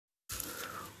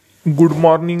Good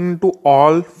morning to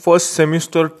all first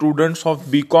semester students of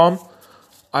BCom.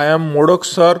 I am Modak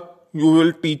sir. You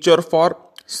will teacher for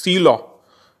C law.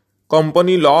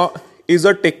 Company law is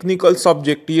a technical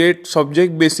subject. ये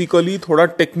subject basically थोड़ा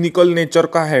technical nature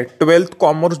का है. 12th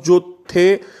commerce जो थे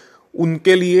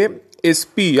उनके लिए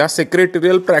SP या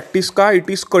secretarial practice का इट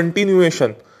इज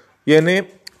कंटिन्यूएशन. यानी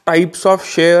types of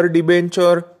share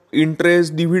debenture,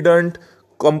 interest, dividend,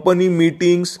 company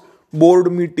meetings, board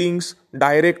meetings,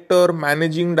 director,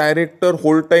 managing director,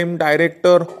 whole time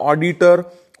director, auditor,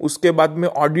 उसके बाद में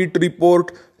ऑडिट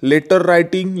रिपोर्ट, लेटर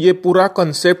राइटिंग, ये पूरा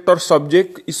कंसेप्ट और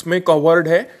सब्जेक्ट इसमें कवर्ड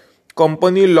है.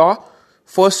 कंपनी लॉ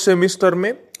फर्स्ट सेमिस्टर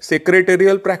में,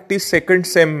 सेक्रेटेरियल प्रैक्टिस सेकंड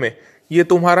सेम में. ये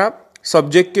तुम्हारा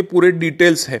सब्जेक्ट के पूरे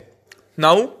डिटेल्स है.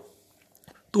 नाउ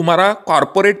तुम्हारा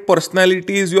corporate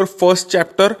personality is your first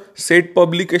chapter. Set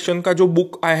publication का जो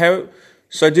book I have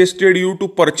suggested you to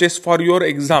purchase for your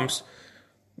exams.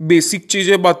 Basic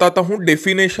चीजें बताता हूँ.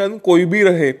 डेफिनेशन कोई भी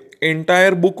रहे,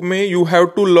 एंटायर बुक में you have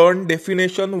to learn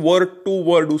definition word to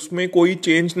word, उसमें कोई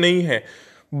चेंज नहीं है.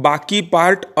 बाकी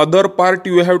part, other part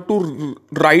you have to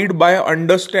right by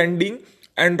understanding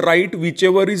and right which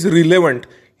ever is relevant.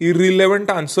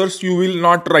 Irrelevant answers you will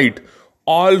not right.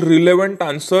 All relevant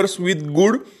answers with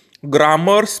good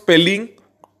grammar, spelling,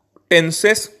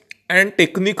 tenses and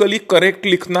technically correct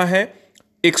लिखना है.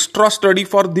 Extra study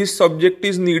for this subject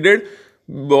is needed.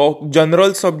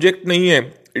 General subject नहीं है,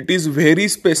 it is very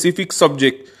specific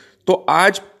subject. तो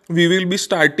आज we will be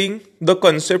starting the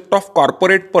concept of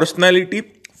corporate personality.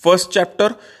 First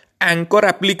chapter. Anchor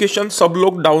application सब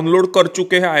लोग download कर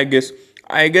चुके हैं.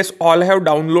 I guess all have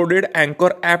downloaded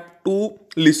anchor app to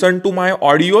listen to my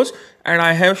audios and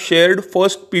I have shared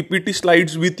first PPT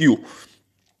slides with you.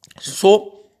 So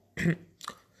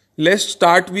let's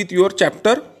start with your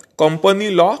chapter company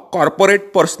law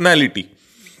corporate personality.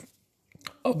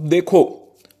 अब देखो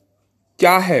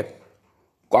क्या है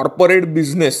corporate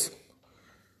business.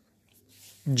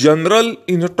 General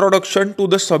introduction to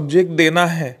the subject देना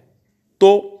है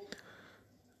तो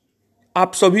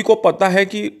आप सभी को पता है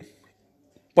कि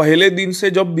पहले दिन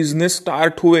से जब बिजनेस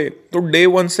स्टार्ट हुए तो डे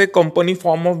वन से कंपनी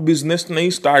फॉर्म ऑफ बिजनेस नहीं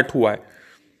स्टार्ट हुआ है.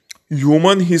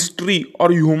 ह्यूमन हिस्ट्री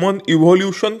और ह्यूमन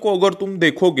इवोल्यूशन को अगर तुम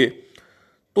देखोगे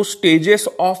तो stages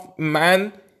of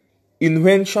man,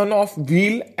 invention of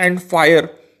wheel and fire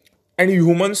and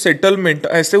human settlement,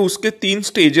 ऐसे उसके 3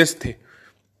 स्टेजेस थे.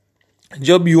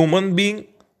 जब human being,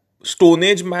 stone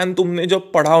age man तुमने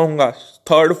जब पढ़ा होगा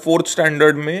 3rd 4th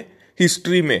स्टैंडर्ड में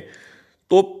हिस्ट्री में,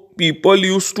 तो people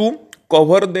use to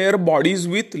cover their bodies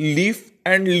with leaf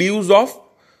and leaves of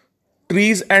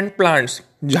trees and plants.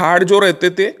 झाड़ जो रहते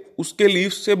थे उसके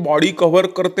लीव्स से बॉडी कवर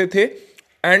करते थे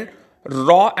एंड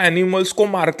रॉ एनिमल्स को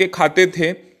मार के खाते थे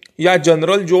या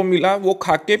जनरल जो मिला वो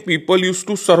खा के पीपल यूज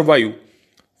टू सर्वाइव.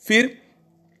 फिर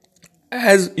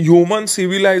as human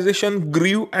civilisation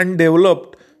grieve and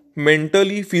developed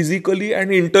mentally, physically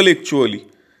and intellectually,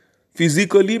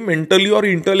 physically, mentally और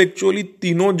इंटेलेक्चुअली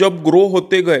तीनों जब ग्रो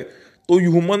होते गए तो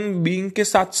ह्यूमन बीइंग के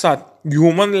साथ साथ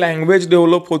ह्यूमन लैंग्वेज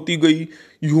डेवलप होती गई,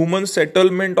 ह्यूमन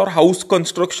सेटलमेंट और हाउस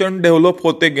कंस्ट्रक्शन डेवलप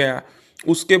होते गया.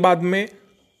 उसके बाद में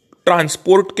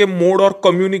ट्रांसपोर्ट के मोड और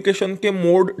कम्युनिकेशन के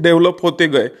मोड डेवलप होते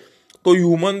गए. तो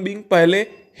ह्यूमन बीइंग पहले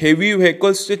हेवी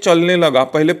व्हीकल्स से चलने लगा.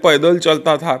 पहले पैदल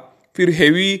चलता था, फिर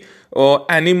हेवी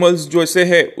एनिमल्स जैसे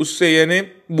है उससे, यानी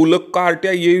बुलक कार्ट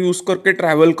या ये यूज करके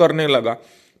ट्रैवल करने लगा.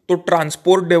 तो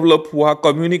ट्रांसपोर्ट डेवलप हुआ,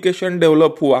 कम्युनिकेशन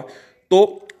डेवलप हुआ.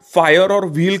 तो फायर और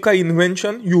व्हील का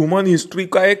इन्वेंशन ह्यूमन हिस्ट्री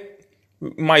का एक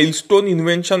माइलस्टोन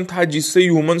इन्वेंशन था जिससे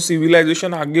ह्यूमन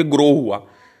सिविलाइजेशन आगे ग्रो हुआ.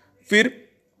 फिर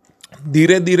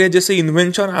धीरे धीरे जैसे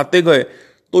इन्वेंशन आते गए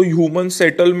तो ह्यूमन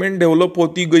सेटलमेंट डेवलप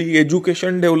होती गई,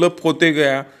 एजुकेशन डेवलप होते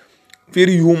गया. फिर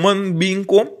ह्यूमन बीइंग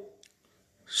को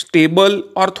स्टेबल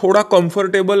और थोड़ा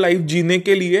कंफर्टेबल लाइफ जीने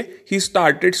के लिए he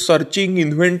started searching,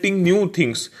 inventing new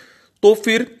things. तो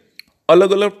फिर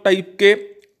अलग अलग टाइप के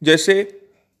जैसे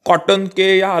कॉटन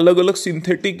के या अलग अलग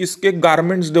सिंथेटिक इसके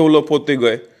गारमेंट्स डेवलप होते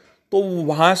गए. तो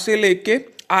वहां से लेके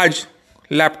आज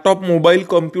लैपटॉप, मोबाइल,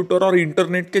 कंप्यूटर और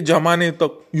इंटरनेट के जमाने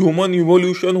तक ह्यूमन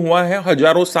इवोल्यूशन हुआ है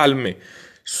हजारों साल में.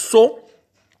 सो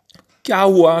क्या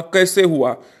हुआ, कैसे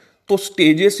हुआ? तो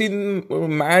स्टेजेस इन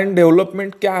मैन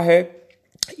डेवलपमेंट क्या है?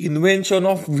 Invention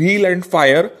of wheel and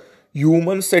fire,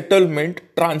 human settlement,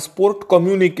 transport,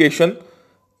 communication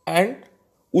and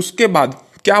उसके बाद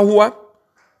क्या हुआ?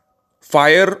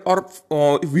 फायर और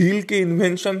व्हील के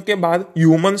इन्वेंशन के बाद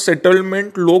ह्यूमन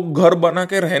सेटलमेंट, लोग घर बना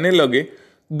के रहने लगे.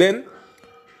 देन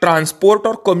ट्रांसपोर्ट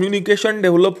और कम्युनिकेशन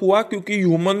डेवलप हुआ क्योंकि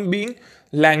ह्यूमन बीइंग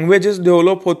लैंग्वेजेस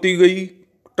डेवलप होती गई,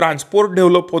 ट्रांसपोर्ट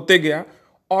डेवलप होते गया.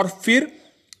 और फिर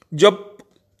जब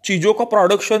चीज़ों का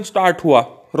प्रोडक्शन स्टार्ट हुआ,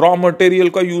 रॉ मटेरियल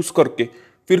का यूज करके,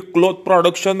 फिर क्लॉथ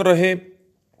प्रोडक्शन रहे,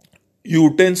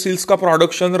 यूटेंसिल्स का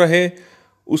प्रोडक्शन रहे,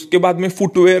 उसके बाद में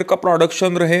फुटवेयर का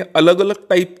प्रोडक्शन रहे, अलग अलग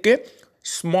टाइप के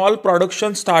स्मॉल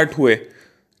प्रोडक्शन स्टार्ट हुए।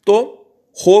 तो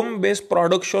home based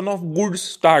production of goods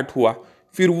start हुआ।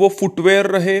 फिर वो फुटवेयर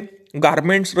रहे,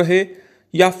 गारमेंट्स रहे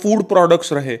या फूड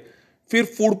प्रोडक्ट्स रहे। फिर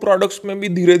फूड प्रोडक्ट्स में भी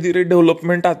धीरे धीरे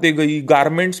डेवलपमेंट आते गई।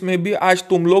 गारमेंट्स में भी आज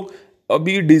तुम लोग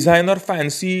अभी designer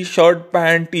fancy shirt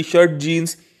pant T shirt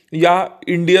jeans या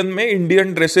इंडियन में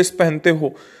इंडियन ड्रेसेस पहनते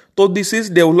हो। तो this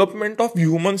is development of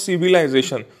human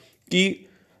civilisation की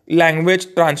language,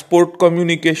 transport,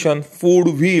 communication, food,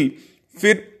 wheel,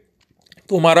 फिर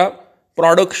तुम्हारा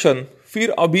प्रोडक्शन। फिर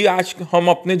अभी आज हम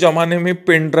अपने ज़माने में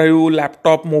pen drive,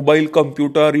 laptop, mobile,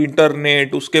 computer,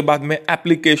 internet, उसके बाद में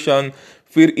एप्लीकेशन,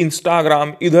 फिर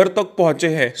इंस्टाग्राम, इधर तक पहुंचे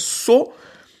हैं। So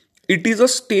it is a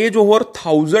stage over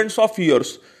thousands of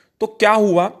years. तो क्या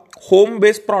हुआ, home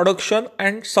based production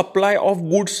and supply of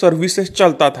goods services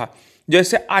चलता था।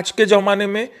 जैसे आज के ज़माने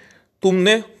में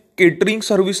तुमने केटरिंग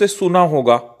सर्विसेज सुना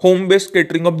होगा, होम बेस्ड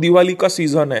केटरिंग। अब दिवाली का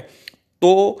सीजन है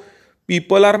तो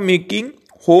people are making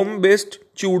home based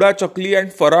chivda, chakli and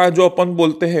Farah जो अपन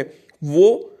बोलते हैं,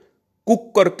 वो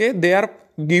कुक करके they are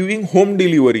giving home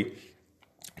delivery.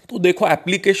 तो देखो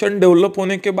एप्लीकेशन डेवलप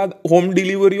होने के बाद home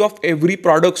delivery of every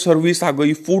product service आ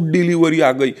गई, फूड डिलीवरी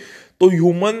आ गई। तो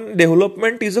human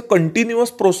development is a continuous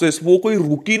process, वो कोई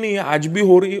रुकी नहीं है, आज भी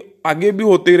हो रही, आगे भी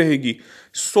होती रहेगी।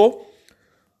 So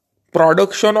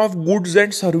production of goods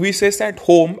and services at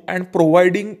home and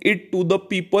providing it to the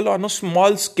people on a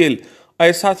small scale,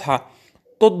 ऐसा था।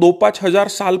 तो 2-5 हजार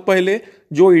साल पहले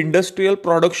जो इंडस्ट्रियल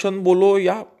प्रोडक्शन बोलो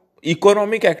या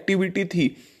इकोनॉमिक एक्टिविटी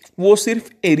थी, वो सिर्फ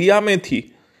एरिया में थी,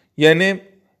 यानी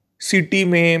सिटी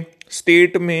में,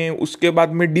 स्टेट में, उसके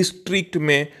बाद में डिस्ट्रिक्ट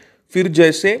में। फिर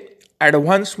जैसे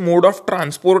advance mode of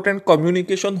transport and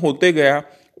communication होते गया,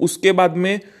 उसके बाद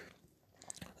में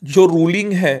जो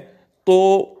रूलिंग है,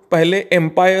 तो पहले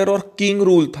एम्पायर और किंग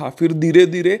रूल था, फिर धीरे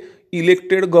धीरे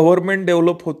इलेक्टेड गवर्नमेंट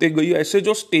डेवलप होते गई। ऐसे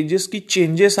जो स्टेजेस की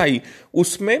चेंजेस आई,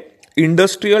 उसमें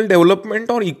इंडस्ट्रियल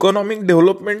डेवलपमेंट और इकोनॉमिक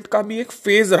डेवलपमेंट का भी एक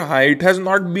फेज रहा है। It has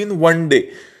not been one day.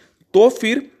 तो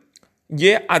फिर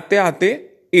ये आते आते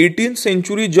 18th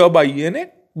सेंचुरी जब आई है ना,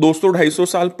 200-250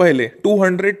 साल पहले,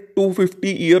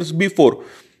 200-250 ईयर्स बिफोर,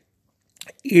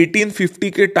 1850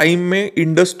 के टाइम में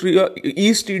इंडस्ट्रियल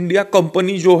ईस्ट इंडिया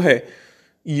कंपनी जो है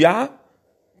या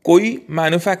कोई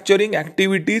manufacturing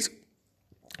activities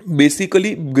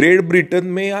basically Great Britain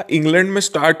में या इंग्लैंड में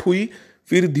स्टार्ट हुई,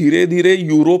 फिर धीरे धीरे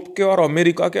यूरोप के और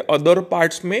अमेरिका के अदर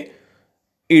पार्ट्स में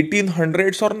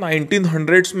 1800s और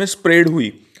 1900s में स्प्रेड हुई।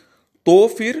 तो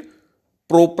फिर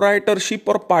प्रोप्राइटरशिप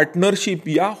और पार्टनरशिप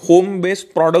या होम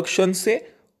बेस्ड प्रोडक्शन से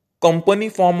company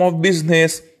form of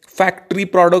business, factory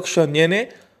production यानी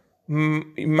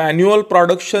मैनुअल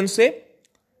प्रोडक्शन से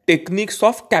टेक्निक्स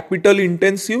ऑफ कैपिटल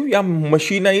इंटेंसिव या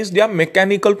मशीनाइज्ड या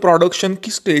मैकेनिकल प्रोडक्शन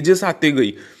की स्टेजेस आती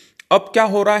गई। अब क्या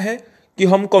हो रहा है कि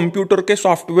हम कंप्यूटर के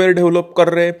सॉफ्टवेयर डेवलप कर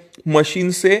रहे हैं,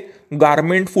 मशीन से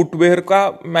गारमेंट फुटवेयर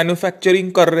का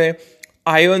मैन्युफैक्चरिंग कर रहे हैं,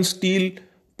 आयरन, स्टील,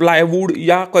 प्लाईवुड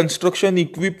या कंस्ट्रक्शन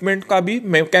इक्विपमेंट का भी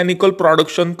मैकेनिकल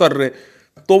प्रोडक्शन कर रहे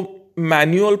हैं। तो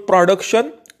manual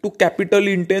production to capital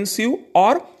intensive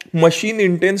और मशीन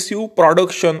इंटेंसिव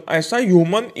प्रोडक्शन, ऐसा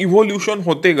ह्यूमन इवोल्यूशन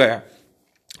होते गया।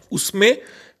 उसमें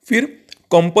फिर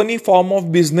कंपनी फॉर्म ऑफ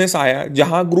बिजनेस आया,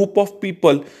 जहां ग्रुप ऑफ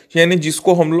पीपल यानी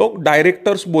जिसको हम लोग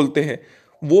डायरेक्टर्स बोलते हैं,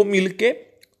 वो मिलके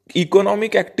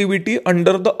economic activity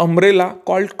under the umbrella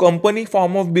called company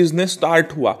form of business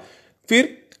start हुआ।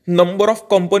 फिर नंबर ऑफ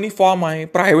कंपनी फॉर्म आए,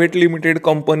 private limited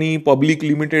company, public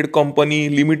limited company,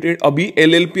 limited, अभी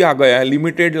एलएलपी आ गया है,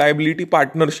 लिमिटेड लाइबिलिटी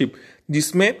पार्टनरशिप,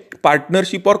 जिसमें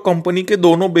पार्टनरशिप और कंपनी के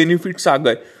दोनों बेनिफिट्स आ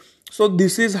गए। So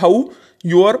this is how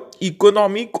your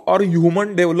economic or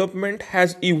human development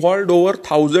has evolved over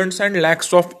thousands and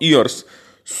lakhs of years.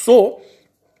 So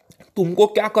तुमको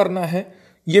क्या करना है,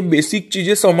 ये बेसिक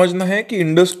चीजें समझना है कि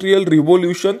इंडस्ट्रियल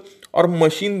रिवॉल्यूशन और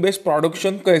मशीन बेस्ड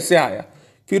प्रोडक्शन कैसे आया,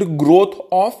 फिर growth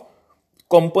of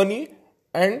company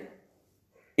and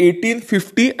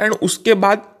 1850 and उसके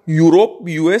बाद यूरोप,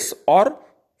 यूएस और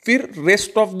फिर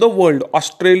rest of the world,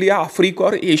 Australia, Africa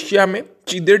और एशिया में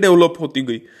चीजें डेवलप होती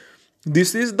गई।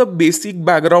 This is the basic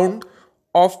background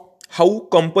of how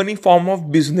company form of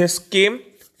business came.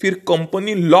 फिर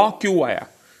कंपनी लॉ क्यों आया।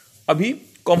 अभी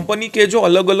कंपनी के जो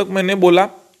अलग अलग, मैंने बोला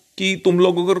कि तुम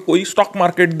लोग अगर कोई स्टॉक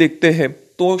मार्केट देखते हैं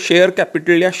तो शेयर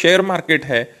कैपिटल या शेयर मार्केट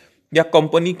है, या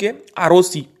कंपनी के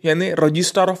आरओसी यानी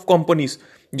रजिस्टर ऑफ कंपनीज,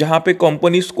 जहां पे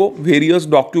कंपनीज को वेरियस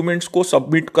डॉक्यूमेंट्स को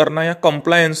सबमिट करना या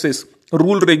कंप्लायंसेस,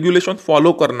 रूल रेगुलेशन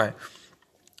फॉलो करना है।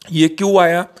 ये क्यों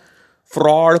आया,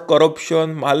 फ्रॉड,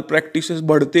 करप्शन, माल प्रैक्टिसेस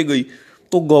बढ़ते गई,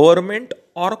 तो गवर्नमेंट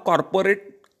और कॉरपोरेट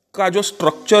का जो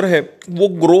स्ट्रक्चर है वो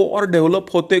ग्रो और डेवलप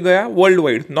होते गया world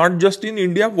wide, not just in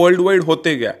India, world wide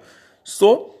होते गया.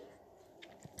 सो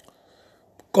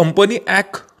कंपनी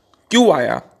एक्ट क्यों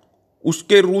आया,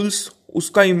 उसके रूल्स,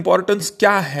 उसका इंपॉर्टेंस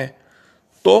क्या है?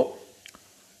 तो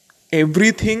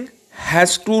everything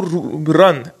has to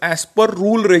run as per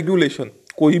rule regulation.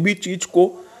 कोई भी चीज को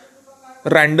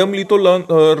रैंडमली तो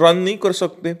रन नहीं कर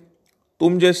सकते.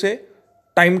 तुम जैसे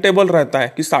टाइम टेबल रहता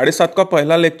है कि 7:30 का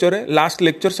पहला लेक्चर है, लास्ट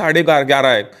लेक्चर 11:30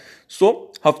 है,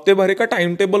 सो हफ्ते भरे का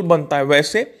टाइम टेबल बनता है.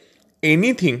 वैसे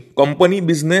anything, company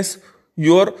business,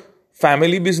 your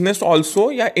family business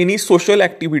also, या any social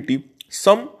activity,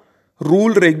 some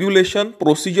rule regulation,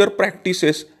 procedure,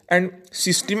 practices and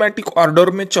systematic order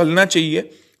में चलना चाहिए.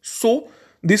 सो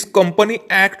दिस कंपनी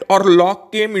एक्ट और लॉ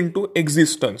केम इनटू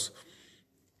एग्जिस्टेंस.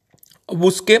 अब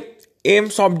उसके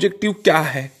एम्स ऑब्जेक्टिव क्या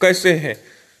है, कैसे है,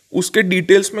 उसके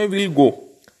डिटेल्स में will go.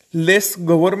 Less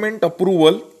government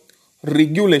approval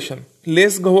regulation.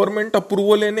 Less government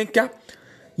approval यानी क्या?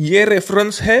 ये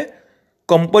रेफरेंस है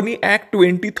कंपनी एक्ट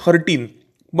 2013.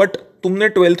 बट तुमने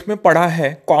 12th में पढ़ा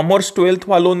है, कॉमर्स 12th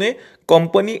वालों ने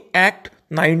कंपनी एक्ट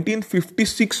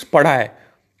 1956 पढ़ा है.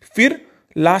 फिर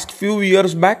last few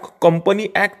years back company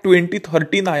act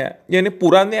 2013 आया, यानी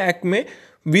पुराने एक्ट में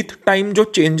विथ टाइम जो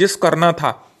चेंजेस करना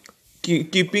था,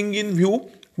 keeping in view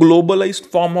globalised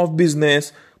form of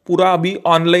business. पूरा अभी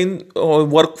ऑनलाइन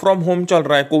वर्क फ्रॉम होम चल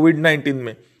रहा है कोविड-19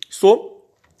 में. सो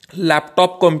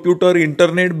laptop, computer,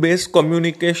 internet based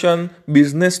communication,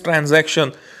 business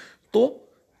transaction. तो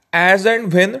as and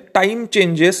when time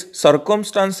changes,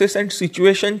 circumstances and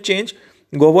situation change,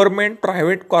 government,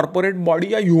 private, corporate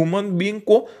body या human being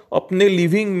को अपने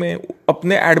लिविंग में,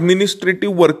 अपने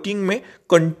एडमिनिस्ट्रेटिव वर्किंग में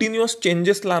कंटिन्यूअस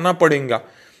चेंजेस लाना पड़ेगा.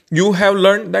 You have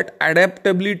learned that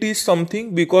adaptability is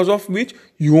something because of which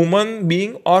human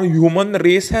being or human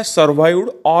race has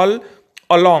survived all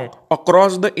along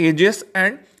across the ages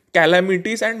and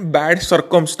calamities and bad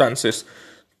circumstances.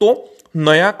 तो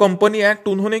नया company act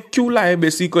उन्होंने क्यों लाए?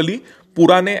 Basically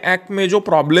पुराने act में जो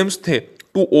problems थे,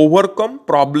 to overcome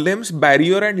problems,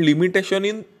 barrier and limitation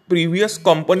in previous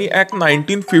company act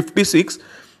 1956,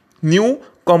 new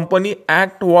company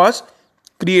act was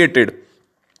created.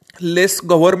 Less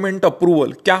government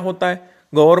approval क्या होता है?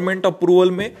 गवर्नमेंट अप्रूवल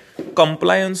में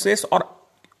कंप्लायंसेस और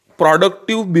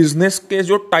प्रोडक्टिव बिजनेस के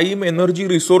जो टाइम, एनर्जी,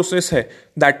 रिसोर्सेस है,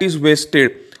 दैट इज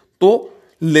वेस्टेड. तो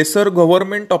लेसर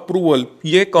गवर्नमेंट अप्रूवल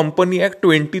ये कंपनी एक्ट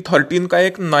 2013 का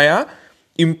एक नया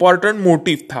इंपॉर्टेंट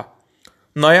मोटिव था.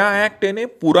 नया एक्ट यानी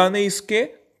पुराने इसके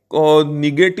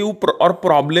निगेटिव और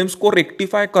प्रॉब्लम्स को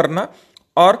रेक्टिफाई करना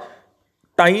और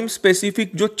टाइम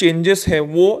स्पेसिफिक जो चेंजेस है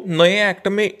वो नए एक्ट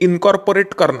में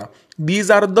इनकॉर्पोरेट करना.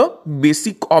 These are the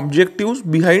basic objectives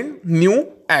behind new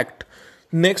act.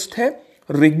 Next है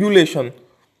रेगुलेशन.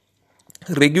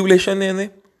 रेगुलेशन यानी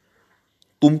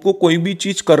तुमको कोई भी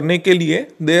चीज करने के लिए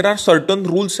there are certain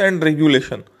rules and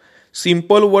regulation.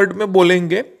 Simple word में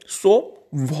बोलेंगे, so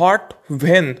what,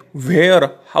 when, where,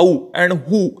 how and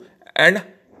who and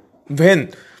when,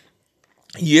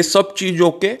 ये सब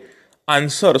चीजों के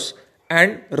answers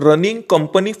and running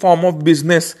company form of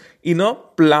business in a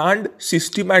planned,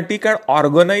 systematic and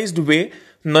organized way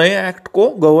नए act को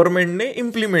government ने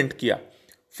implement किया.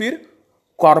 फिर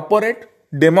कॉर्पोरेट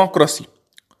डेमोक्रेसी.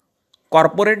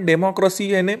 कॉर्पोरेट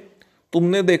डेमोक्रेसी यानी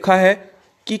तुमने देखा है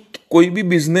कि कोई भी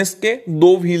बिजनेस के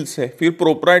दो व्हील्स है, फिर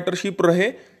प्रोप्राइटरशिप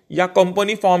रहे या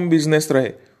कंपनी फॉर्म बिजनेस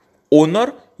रहे,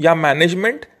 ओनर या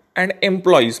मैनेजमेंट एंड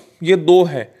एम्प्लॉयज, ये दो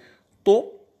है. तो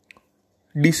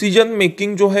डिसीजन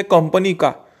मेकिंग जो है कंपनी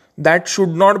का, that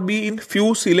should not be in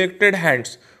few selected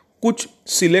hands. कुछ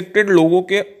सिलेक्टेड लोगों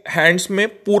के हैंड्स में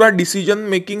पूरा डिसीजन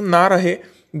मेकिंग ना रहे,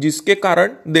 जिसके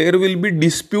कारण there will be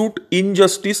dispute,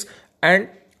 injustice and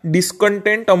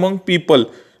discontent among people.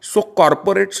 So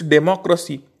corporates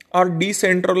democracy और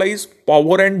decentralise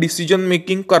power and decision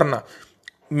making करना,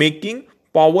 making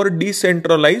power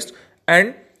decentralised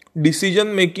and decision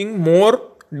making more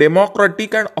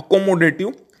democratic and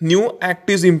accommodative, new act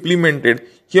is implemented.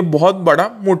 ये बहुत बड़ा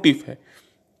motive है.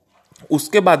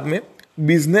 उसके बाद में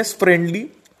business friendly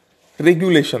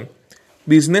regulation.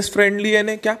 Business friendly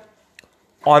यानी क्या?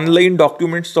 Online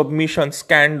document submission,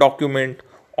 scan document,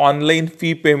 online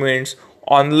fee payments,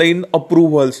 online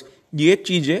approvals, ये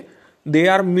चीजें they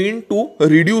are mean to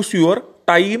reduce your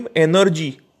time, energy,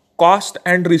 cost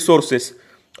and resources.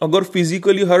 अगर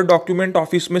फिजिकली हर डॉक्यूमेंट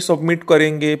ऑफिस में सबमिट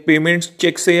करेंगे, पेमेंट्स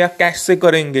चेक से या कैश से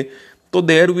करेंगे, तो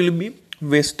there will be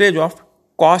wastage of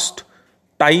cost,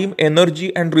 time,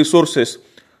 energy and resources.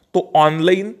 तो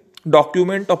online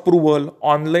document approval,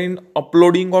 online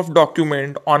uploading of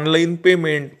document, online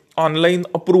payment, online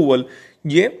approval,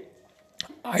 ये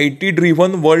आईटी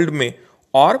ड्रिवन वर्ल्ड में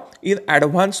और in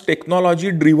advance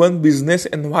technology driven business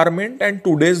environment and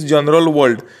today's general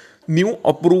world new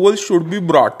approval should be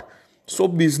brought. So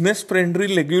business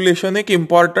friendly regulation एक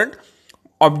important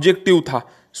objective था।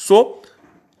 So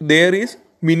there is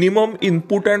minimum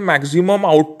input and maximum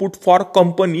output for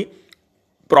company,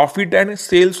 profit and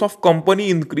sales of company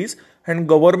increase and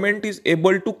government is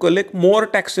able to collect more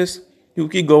taxes,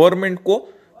 क्योंकि government को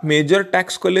major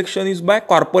tax collection is by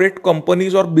corporate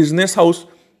companies और business house,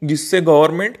 जिससे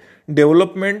government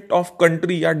development of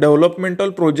country या developmental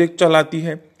project चलाती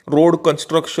है, road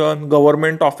construction,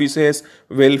 government offices,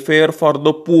 welfare for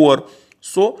the poor.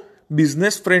 So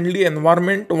business friendly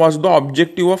environment was the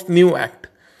objective of new act.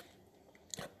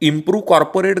 Improve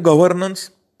corporate governance,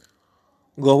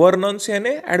 governance यानी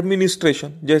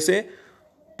administration, जैसे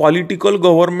political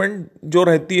government जो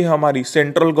रहती है हमारी,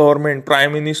 central government,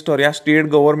 prime minister या state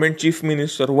government chief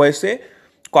minister, वैसे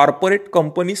corporate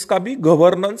companies का भी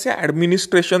गवर्नेंस या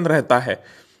एडमिनिस्ट्रेशन रहता है।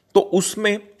 तो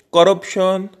उसमें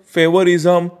corruption,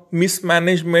 favouritism,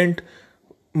 mismanagement,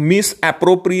 miss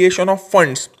appropriation of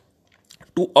funds,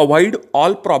 to avoid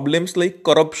all problems like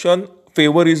corruption,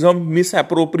 favouritism, miss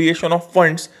appropriation of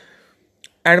funds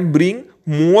and bring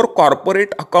more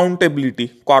corporate accountability.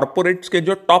 Corporates के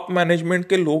जो टॉप मैनेजमेंट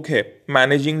के लोग हैं,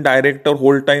 managing director,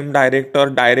 whole time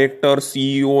director,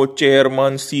 CEO,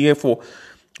 chairman, CFO,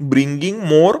 bringing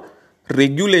more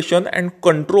regulation and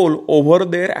control over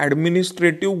their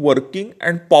administrative working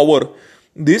and power.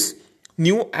 This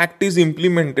new act is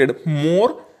implemented more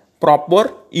proper,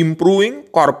 improving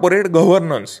corporate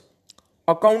governance.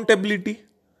 Accountability,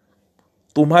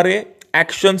 तुम्हारे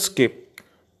actions के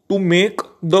to make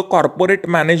the corporate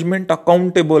management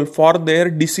accountable for their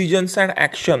decisions and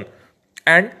action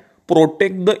and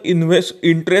protect the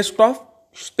interest of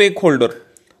stakeholder.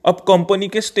 अब कंपनी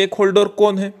के stakeholder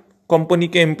कौन है? Company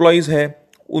के employees है,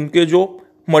 उनके जो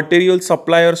मटेरियल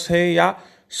सप्लायर्स है या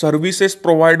सर्विसेज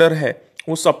प्रोवाइडर है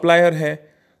वो सप्लायर है,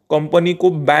 कंपनी को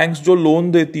बैंक्स जो लोन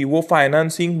देती वो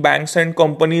फाइनेंसिंग बैंक्स एंड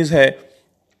कंपनीज है,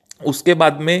 उसके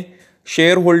बाद में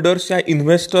शेयर होल्डर्स या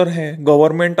इन्वेस्टर है,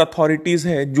 गवर्नमेंट अथॉरिटीज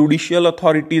है, जुडिशियल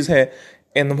अथॉरिटीज है,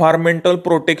 एनवायरमेंटल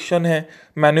प्रोटेक्शन है,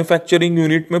 मैन्युफैक्चरिंग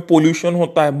यूनिट में पोल्यूशन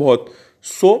होता है बहुत।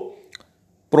 So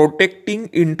protecting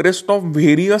interest of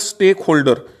various stake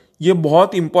holder, ये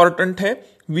बहुत इंपॉर्टेंट है,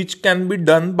 which can be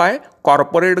done by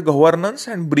corporate governance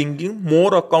and bringing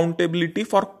more accountability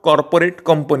for corporate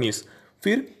companies.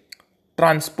 फिर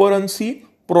ट्रांसपेरेंसी,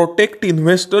 प्रोटेक्ट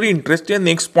इन्वेस्टर इंटरेस्ट, ये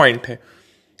नेक्स्ट पॉइंट है।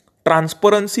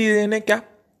 ट्रांसपेरेंसी यानी क्या?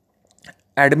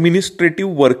 एडमिनिस्ट्रेटिव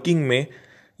वर्किंग में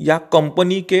या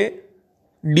कंपनी के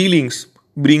dealings,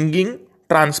 bringing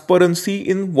transparency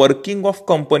in working of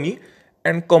company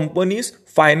and companies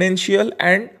financial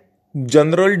and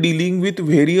general dealing with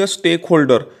various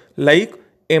stakeholder like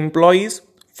employees,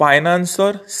 financer,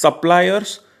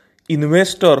 suppliers,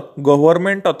 investor,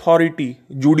 government authority,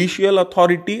 judicial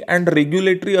authority and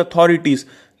regulatory authorities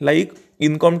like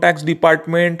income tax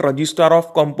department, register of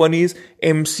companies,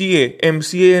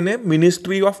 MCA यानी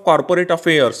ministry of corporate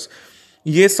affairs.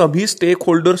 ये सभी stake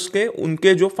holders के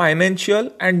उनके जो financial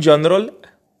and general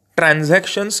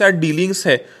transactions या dealings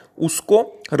है उसको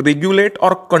regulate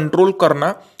और कंट्रोल करना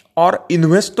और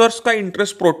इन्वेस्टर्स का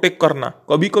इंटरेस्ट प्रोटेक्ट करना।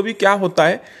 कभी कभी क्या होता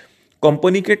है,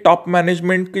 कंपनी के टॉप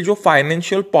मैनेजमेंट की जो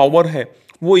फाइनेंशियल पावर है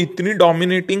वो इतनी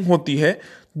डोमिनेटिंग होती है,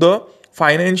 the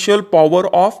financial power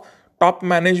of top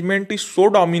management is so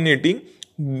dominating,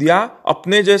 या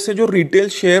अपने जैसे जो रिटेल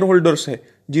शेयर होल्डर्स है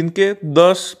जिनके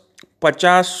 10,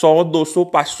 50, 100, 200,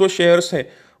 500 शेयर्स है,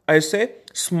 ऐसे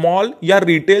स्मॉल या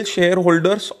रिटेल शेयर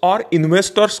होल्डर्स और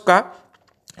इन्वेस्टर्स का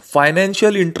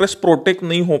फाइनेंशियल इंटरेस्ट प्रोटेक्ट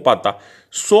नहीं हो पाता।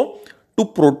 So to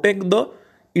protect the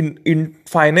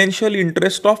financial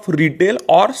interest of retail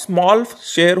और स्मॉल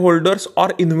शेयर होल्डर्स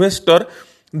और investor,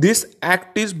 this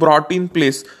act is brought in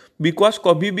place, because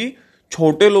कभी भी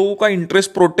छोटे लोगों का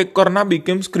इंटरेस्ट प्रोटेक्ट करना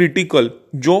बिकम्स क्रिटिकल।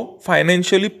 जो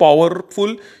फाइनेंशियली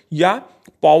पावरफुल या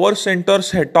पावर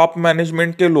सेंटर्स है, टॉप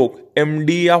मैनेजमेंट के लोग,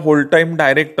 एमडी या whole time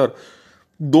director,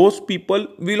 those people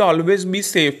will always be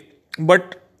safe,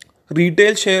 but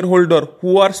retail shareholder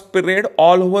who are spread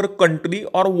all over country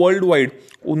और वर्ल्ड वाइड,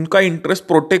 उनका interest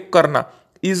protect करना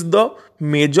is the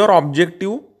major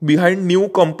objective behind new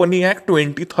company act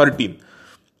 2013।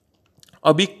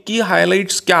 अभी की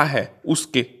highlights क्या है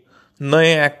उसके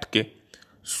नए act के?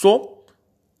 सो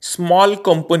स्मॉल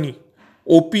कंपनी,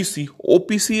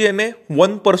 ओपीसी यानी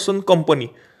 1 पर्सन कंपनी।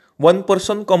 1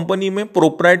 पर्सन कंपनी में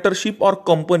प्रोप्राइटरशिप और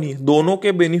कंपनी दोनों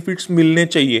के बेनिफिट्स मिलने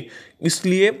चाहिए,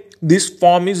 इसलिए दिस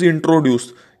फॉर्म इज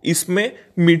इंट्रोड्यूस। इसमें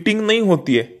मीटिंग नहीं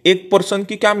होती है, 1 पर्सन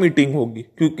की क्या मीटिंग होगी,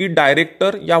 क्योंकि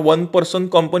डायरेक्टर या 1 पर्सन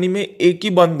कंपनी में एक ही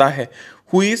बंदा है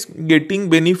who is getting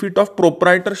benefit of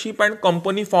proprietorship and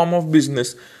company form of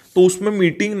business. तो उसमें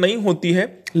मीटिंग नहीं होती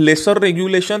है, लेसर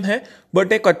रेगुलेशन है,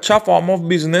 बट एक अच्छा फॉर्म ऑफ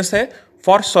बिजनेस है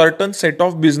for certain set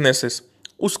of businesses.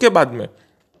 उसके बाद में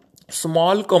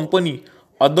small company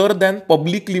other than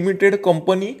public limited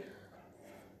company,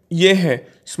 ये है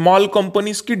स्मॉल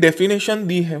कंपनीज की डेफिनेशन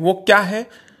दी है। वो क्या है?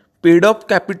 Paid up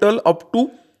capital up to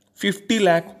 50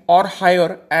 lakh और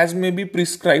higher as may be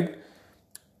prescribed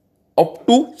up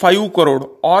to 5 crore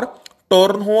और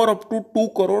टर्नओवर अप टू 2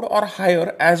 करोड़ और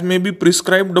higher as may be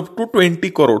prescribed up to 20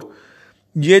 crore.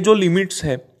 ये जो लिमिट्स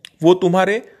है वो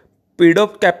तुम्हारे पेड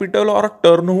अप कैपिटल और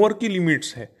टर्नओवर की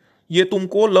लिमिट्स है। ये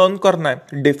तुमको लर्न करना है,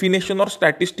 डेफिनेशन और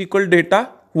statistical data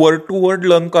word to word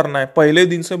learn करना है, पहले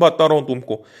दिन से बता रहा हूं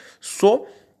तुमको। सो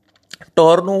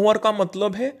टर्नओवर का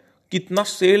मतलब है कितना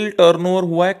सेल टर्नओवर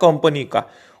हुआ है कंपनी का,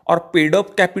 और पेड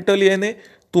अप कैपिटल यानी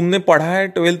तुमने पढ़ा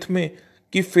है 12th में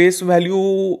कि फेस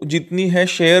वैल्यू जितनी है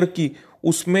शेयर की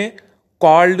उसमें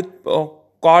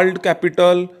called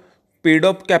capital, paid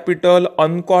up capital,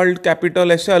 uncalled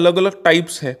capital, ऐसे अलग अलग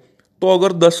टाइप्स है। तो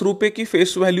अगर 10 रुपए की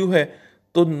फेस वैल्यू है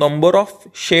तो number of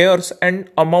shares and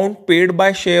amount paid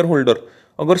by shareholder,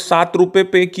 अगर 7 रुपए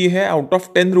पे की है आउट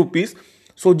ऑफ 10 रुपीज,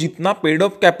 सो जितना पेड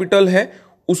अप कैपिटल है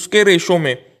उसके रेशो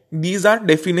में। These are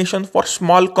definition for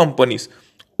small companies,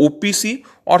 OPC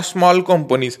और small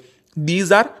companies.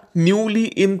 These are newly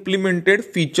implemented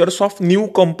features of new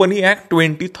company act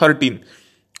 2013।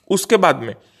 उसके बाद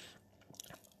में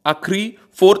आखिरी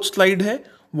 4th स्लाइड है,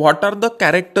 what are the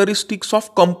characteristics of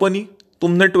company.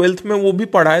 तुमने 12th में वो भी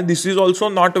पढ़ा है, this is also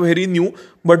not very new,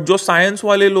 but जो साइंस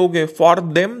वाले लोग हैं for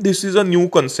them this is a new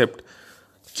concept.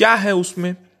 क्या है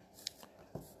उसमें?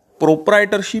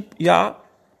 प्रोप्राइटरशिप या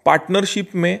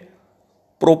पार्टनरशिप में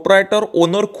प्रोप्राइटर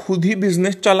ओनर खुद ही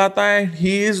बिजनेस चलाता है,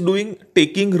 he is doing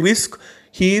taking risk,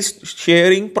 he is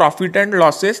sharing profit and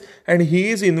losses and he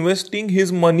is investing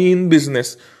his money in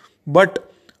business. But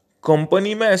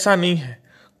company में ऐसा नहीं है।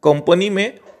 कंपनी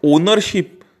में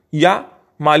ओनरशिप या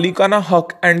मालिकाना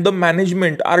हक and the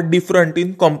management are different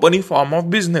in company form of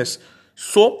business.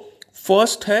 So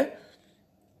first है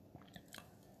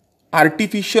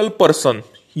artificial person,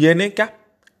 यानी क्या?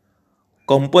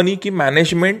 कंपनी की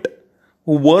management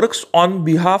works on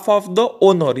behalf of the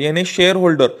owner यानी शेयर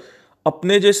होल्डर।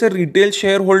 अपने जैसे retail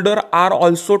shareholder are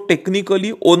also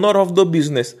technically owner of the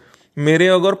business. मेरे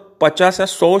अगर 50 या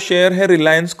 100 शेयर है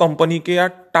रिलायंस कंपनी के या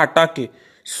टाटा के,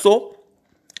 so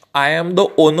I am the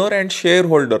owner and share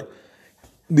holder.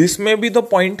 This में भी द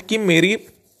पॉइंट कि मेरी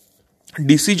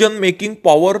डिसीजन मेकिंग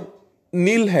पावर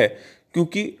नील है,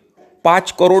 क्योंकि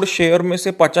 5 करोड़ शेयर में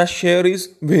से 50 share is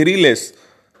very less,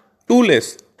 too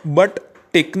less. But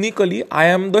technically I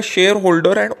am the share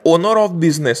holder and owner of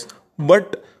business.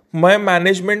 But मैं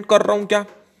management कर रहा हूं क्या?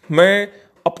 मैं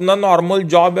अपना नॉर्मल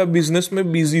जॉब या बिजनेस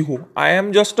में बिजी हूं। I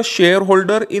am just a share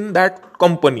holder in that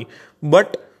company.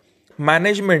 But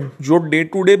management जो day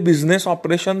to day business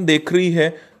operation देख रही है,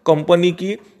 कंपनी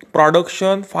की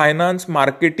production, finance,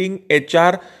 marketing,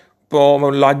 HR,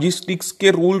 logistics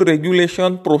के रूल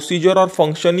रेगुलेशन, प्रोसीजर और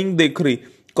फंक्शनिंग देख रही,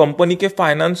 कंपनी के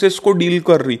फाइनेंसेस को डील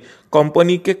कर रही,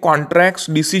 कंपनी के contracts,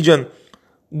 decision,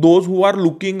 those who are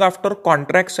looking after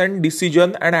contracts and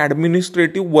decision and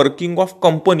administrative working of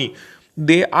company,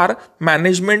 they are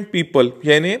management people,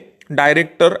 यानी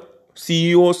director,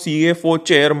 CEO, CFO,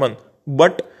 chairman.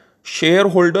 But share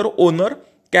holder owner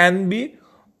can be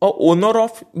a owner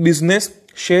of business,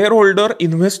 shareholder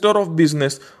investor of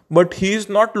business, but he is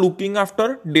not looking after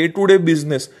day to day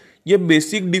business। ये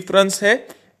basic difference है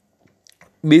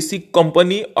basic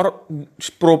company और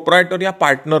proprietor या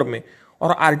partner में।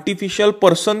 और artificial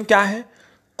person क्या है?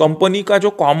 Company का जो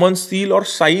कॉमन सील और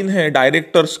साइन है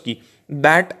डायरेक्टर्स की,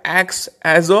 that acts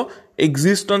as a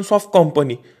existence of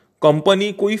company.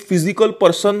 Company कोई फिजिकल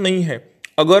पर्सन नहीं है।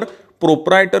 अगर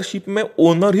प्रोप्राइटरशिप में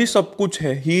ओनर ही सब कुछ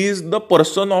है, he is the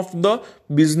person of the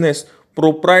business.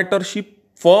 Proprietorship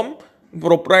firm,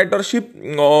 proprietorship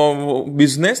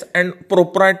business and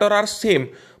proprietor are same,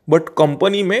 but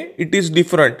company में it is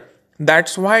different.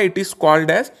 That's why it is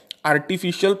called as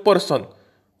artificial person.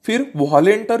 फिर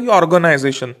वॉलेंटरी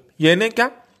ऑर्गेनाइजेशन, यानी क्या?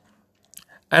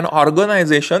 An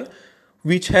organisation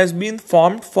which has been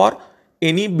formed for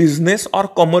any business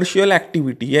और commercial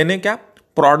activity, यानी क्या?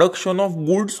 Production of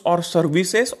goods और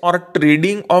services और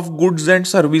trading of goods and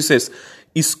services,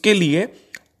 इसके लिए,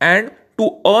 एंड टू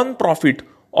अर्न प्रॉफिट।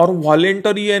 और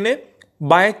वॉलेंटरी यानी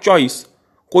बाय चॉइस,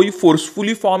 कोई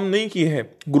फोर्सफुली फॉर्म नहीं की है।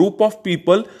 Group of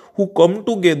people who come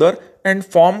together and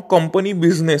form company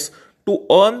business to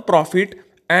earn profit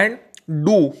and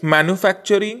do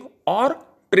manufacturing और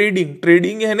ट्रेडिंग।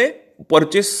 ट्रेडिंग यानी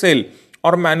परचेस सेल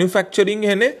और मैन्युफैक्चरिंग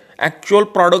यानी एक्चुअल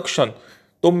प्रोडक्शन।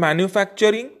 तो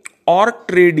मैन्युफैक्चरिंग और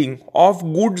trading of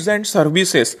goods and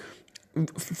services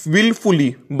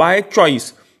wilfully by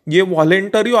choice, ये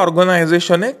voluntary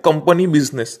organisation है company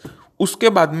business. उसके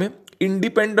बाद में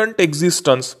इंडिपेंडेंट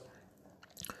एग्जिस्टेंस,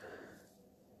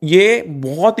 ये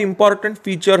बहुत इंपॉर्टेंट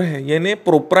फीचर है। यानी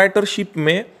प्रोप्राइटरशिप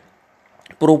में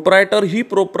प्रोप्राइटर ही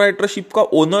प्रोप्राइटरशिप का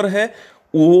ओनर है,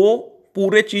 वो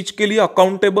पूरे चीज के लिए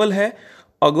अकाउंटेबल है।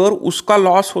 अगर उसका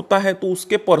लॉस होता है तो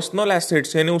उसके पर्सनल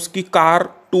एसेट्स यानी उसकी कार,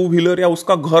 टू व्हीलर या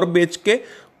उसका घर बेच के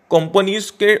कंपनीज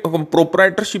के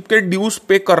प्रोप्राइटरशिप के ड्यूज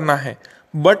पे करना है।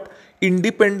 बट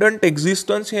इंडिपेंडेंट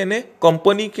एग्जिस्टेंस यानी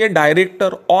कंपनी के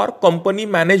डायरेक्टर और company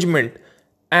management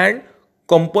and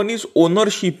companies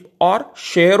ownership और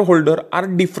शेयर होल्डर आर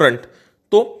डिफरेंट।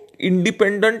 तो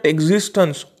इंडिपेंडेंट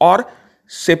एग्जिस्टेंस और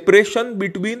separation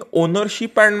between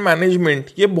ownership and management,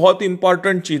 ये बहुत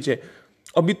इंपॉर्टेंट चीज है।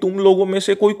 अभी तुम लोगों में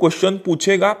से कोई क्वेश्चन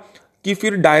पूछेगा कि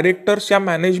फिर डायरेक्टर्स या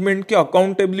मैनेजमेंट की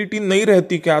अकाउंटेबिलिटी नहीं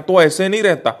रहती क्या? तो ऐसे नहीं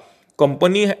रहता।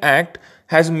 Company act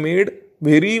has made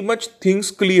very much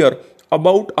things clear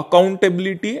about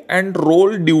accountability and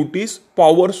role, duties,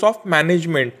 powers of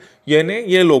management. यानी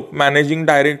ये लोग managing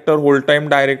director, whole time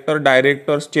director,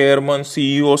 directors, chairman,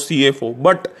 CEO, CFO,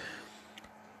 but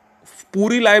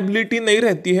पूरी लाइबिलिटी नहीं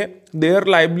रहती है। There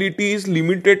liability is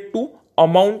limited to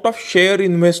amount of share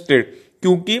invested,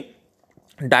 क्योंकि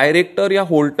director या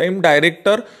whole time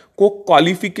director को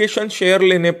क्वालिफिकेशन शेयर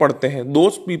लेने पड़ते हैं।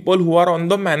 Those people who are on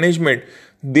the management,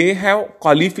 they have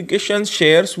qualification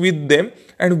shares with them,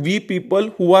 and we people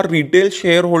who are retail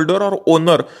share holder और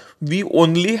owner, we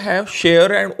only have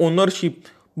share and ownership,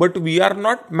 but we are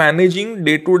not managing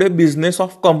day to day business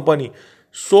of company.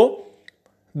 So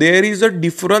there is a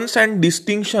difference and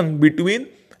distinction between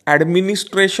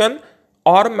administration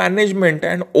और management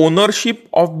and ownership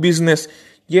of business.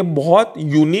 ये बहुत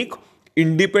unique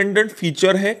independent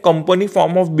feature है company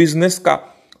form of business का,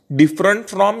 different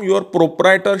from your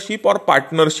proprietorship और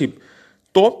partnership.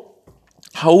 तो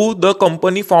how the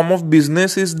company form of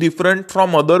business is different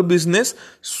from other business?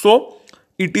 So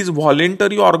it is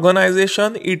voluntary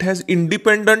organisation, it has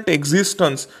independent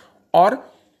existence और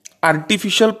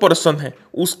artificial person है।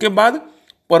 उसके बाद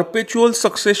perpetual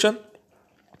succession,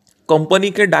 company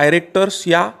के directors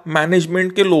या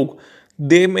management के लोग,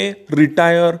 दे में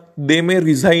रिटायर, दे में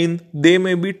रिजाइन, दे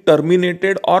में बी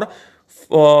टर्मिनेटेड और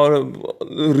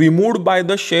removed by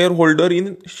the share holder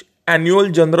in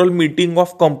annual general meeting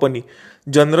of company.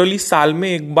 Generally साल में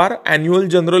एक बार एनुअल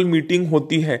जनरल मीटिंग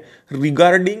होती है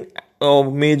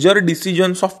regarding major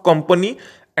decisions of company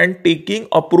and taking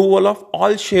approval of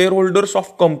all shareholders of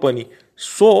company.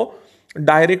 So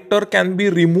director can be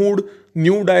removed,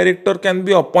 new director can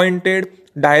be appointed,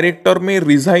 director may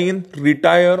resign,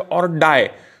 retire or die.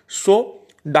 So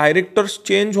directors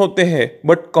change होते हैं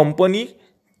but company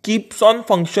keeps on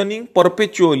functioning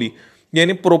perpetually।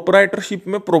 यानी proprietorship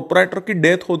में proprietor की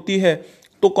death होती है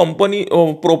तो company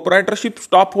proprietorship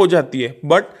stop हो जाती है,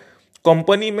 बट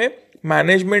कंपनी में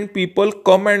management people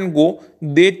come and go,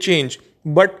 they change,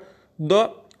 but the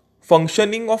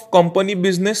functioning of company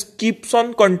business keeps on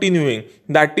continuing,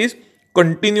 that is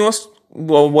continuous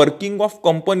working of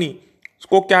company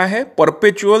को क्या है?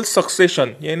 perpetual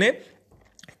succession, यानी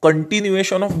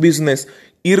continuation of business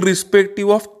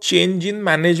irrespective of change in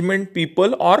management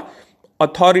people or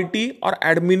authority or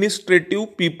administrative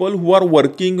people who are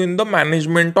working in the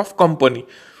management of company।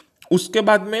 उसके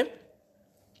बाद में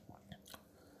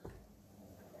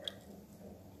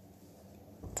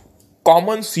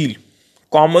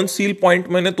common seal point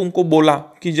मैंने तुमको बोला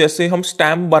कि जैसे हम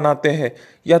स्टैम्प बनाते हैं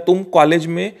या तुम कॉलेज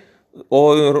में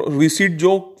और रिसीट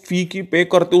जो फी की पे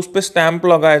करते हो उस पर स्टैम्प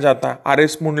लगाया जाता है,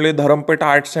 RS. Mundle Dharampeth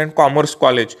arts and commerce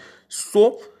college.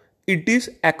 So it is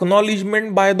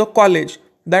acknowledgement by the college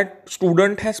that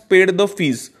student has paid the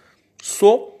fees.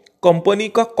 So company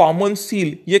का कॉमन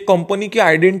सील ये कंपनी की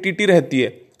आइडेंटिटी रहती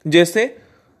है। जैसे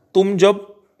तुम जब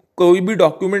कोई भी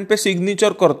डॉक्यूमेंट पे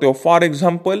सिग्नेचर करते हो, for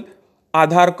example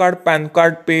Aadhaar card, pan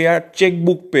card पे या चेक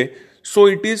बुक पे, so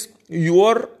it is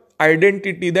your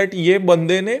identity that ये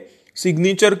बंदे ने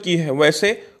सिग्नेचर की है।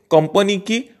 वैसे कंपनी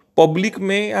की पब्लिक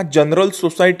में या जनरल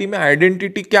सोसाइटी में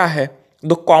आइडेंटिटी क्या है?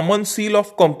 The common seal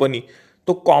of company.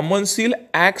 तो common seal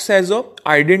acts as a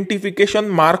identification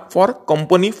mark for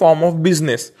company form of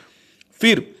business.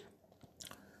 फिर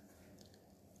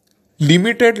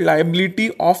limited liability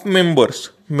of members,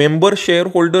 member share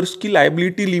holders की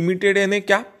लाइबिलिटी लिमिटेड यानी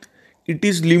क्या? It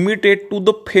is limited to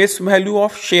the face value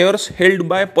of shares held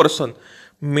by person.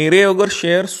 मेरे अगर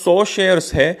share 100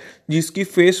 shares है जिसकी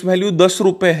face value 10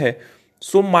 रुपए है,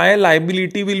 सो my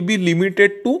liability will be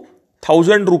limited to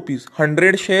 1000 rupees,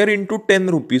 100 share into 10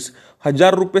 rupees.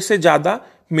 1000 रुपए से ज्यादा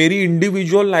मेरी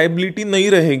इंडिविजुअल लाइबिलिटी नहीं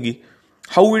रहेगी।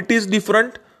 How it is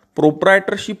different?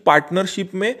 Proprietorship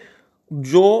partnership में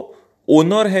जो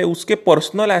ओनर है उसके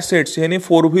पर्सनल एसेट्स यानी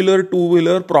 4 wheeler 2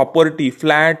 wheeler property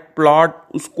flat plot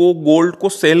उसको गोल्ड को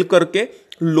सेल करके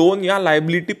लोन या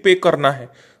लाइबिलिटी पे करना है।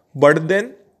 But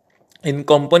then in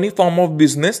company form of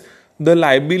business the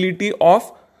liability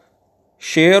of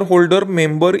share holder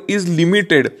member is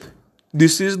limited.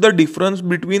 This is the difference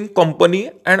between company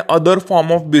and other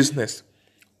form of business.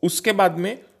 उसके बाद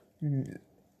में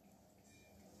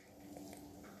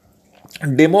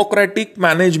डेमोक्रेटिक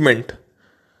मैनेजमेंट,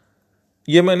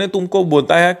 ये मैंने तुमको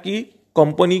बताया कि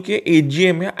कंपनी के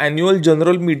एजीएम या एनुअल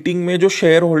जनरल मीटिंग में जो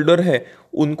शेयर होल्डर है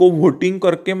उनको वोटिंग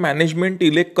करके मैनेजमेंट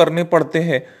इलेक्ट करने पड़ते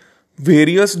हैं।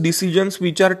 Various decisions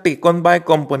which are taken by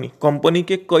company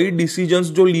के कई डिसीजंस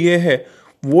जो लिए हैं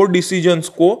वो डिसीजंस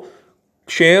को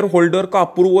शेयर होल्डर का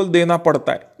अप्रूवल देना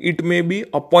पड़ता है। It may be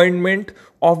appointment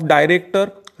of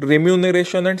director,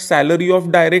 remuneration and salary of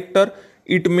director,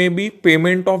 it may be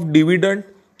payment of dividend,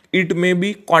 it may be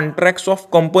contracts of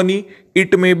company,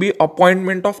 it may be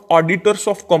appointment of auditors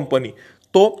of company।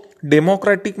 तो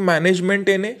democratic management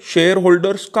यानी share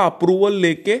holders का approval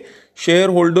लेके share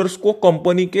holders को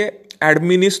company के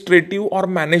administrative और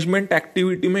management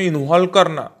activity में involve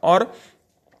करना, और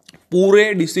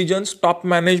पूरे डिसीजंस टॉप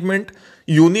मैनेजमेंट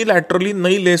यूनिलैटरली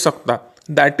नहीं ले सकता।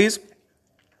 That is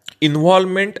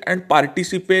involvement and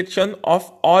participation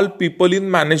of all people in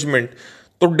management.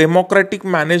 तो डेमोक्रेटिक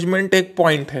मैनेजमेंट एक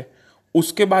पॉइंट है।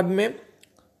 उसके बाद में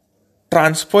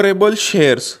ट्रांसफरेबल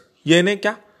शेयर्स, यानी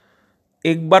क्या,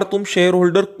 एक बार तुम शेयर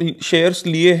होल्डर शेयर्स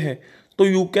लिए हैं तो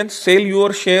you can sell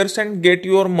your shares and get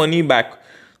your money back.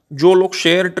 जो लोग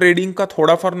शेयर ट्रेडिंग का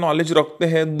थोड़ा फॉर नॉलेज रखते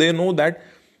हैं दे नो दैट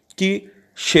कि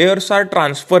शेयर्स आर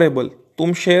ट्रांसफरेबल।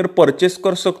 तुम शेयर परचेस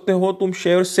कर सकते हो, तुम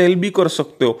शेयर सेल भी कर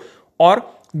सकते हो, और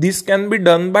this can be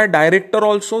done by director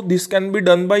also, this can be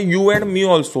done bye you and me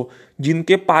also.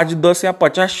 जिनके 5, 10 या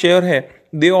 50 शेयर है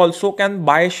they also can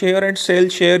buy share and sell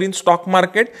share in stock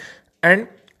market. And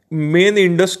main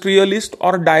industrialist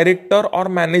और director और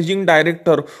managing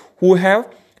director who have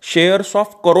shares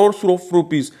of crores of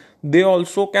rupees they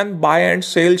also can buy and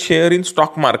sell share in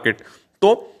stock market.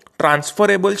 तो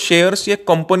transferable shares ये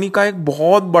company का एक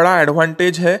बहुत बड़ा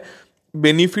advantage है,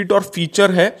 benefit और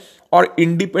फीचर है। और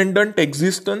independent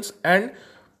existence and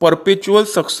perpetual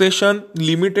succession,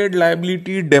 limited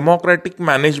liability, democratic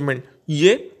management,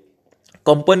 ये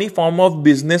कंपनी फॉर्म ऑफ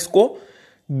बिजनेस को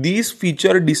this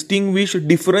feature distinguish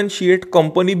differentiate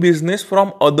company business from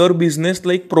other business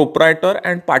like proprietor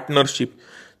and partnership.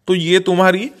 तो ये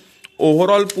तुम्हारी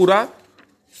ओवरऑल पूरा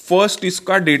फर्स्ट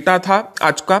इसका डेटा था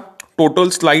आज का। टोटल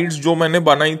स्लाइड्स जो मैंने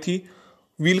बनाई थी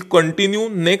विल कंटिन्यू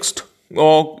नेक्स्ट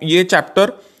ये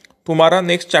चैप्टर तुम्हारा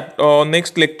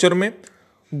नेक्स्ट लेक्चर में।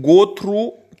 गो थ्रू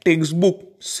टेक्स्ट बुक,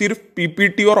 सिर्फ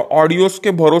पीपीटी और ऑडियोज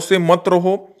के भरोसे मत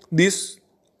रहो। This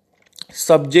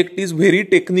subject is very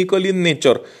technical in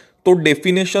nature. तो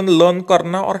डेफिनेशन लर्न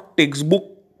करना और टेक्स्ट बुक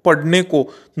पढ़ने को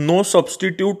no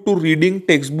substitute to reading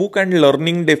text book and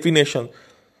learning definition.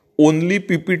 Only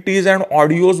PPTs and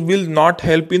audios will not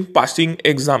help in passing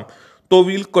exam. तो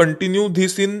will continue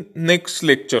this in next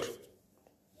lecture.